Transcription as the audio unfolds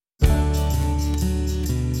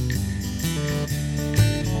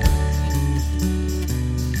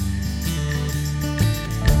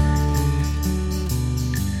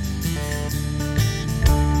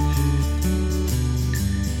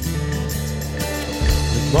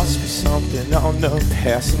Must be something on the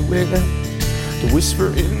passing wind, the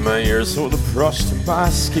whisper in my ears or the brush to my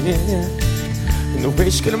skin. And the way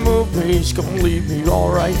she's gonna move me, she's gonna leave me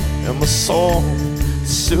alright. And my soul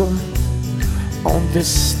soon on this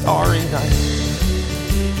starry night.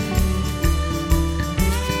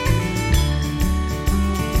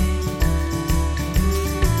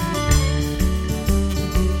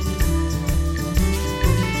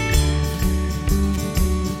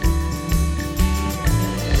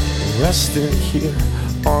 Resting here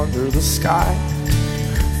under the sky,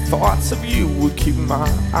 thoughts of you would keep my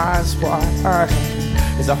eyes wide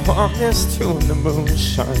as I hum this tune. The moon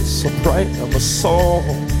shines so bright, and my soul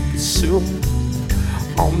consumed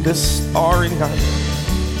on this starry night.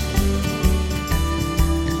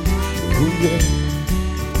 Ooh, yeah.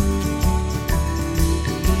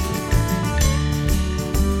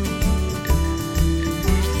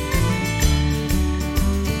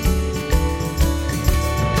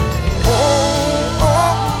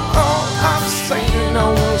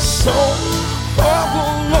 So all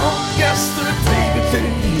along yesterday, but then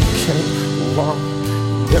you came along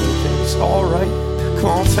and everything's alright.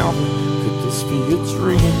 Come on, tell me, could this be a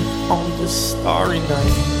dream on this starry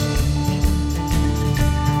night?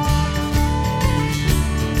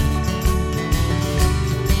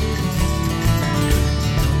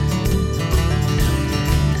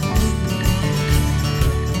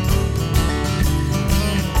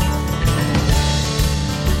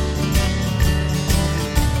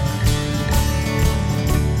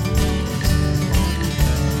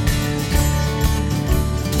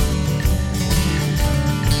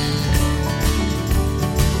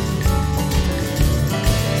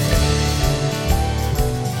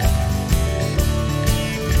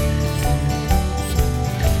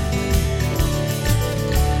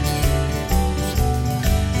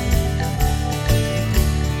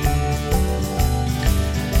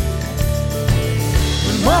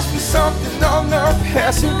 Must be something on the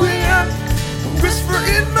passing wind, the whisper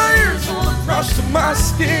in my ears or the rush to my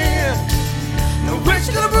skin. No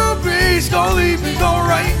which gonna move me, it's gonna leave me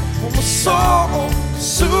alright. On my soul,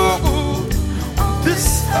 soul, on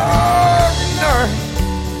this starry night.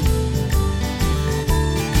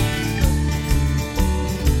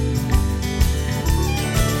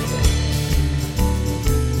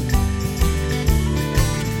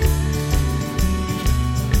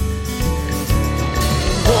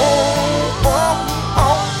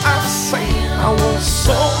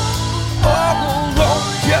 So all along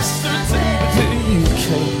yesterday, but then you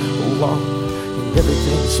came along and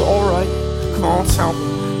everything's alright. Come on, tell me,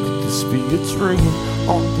 could this be a dream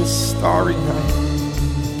on this starry night?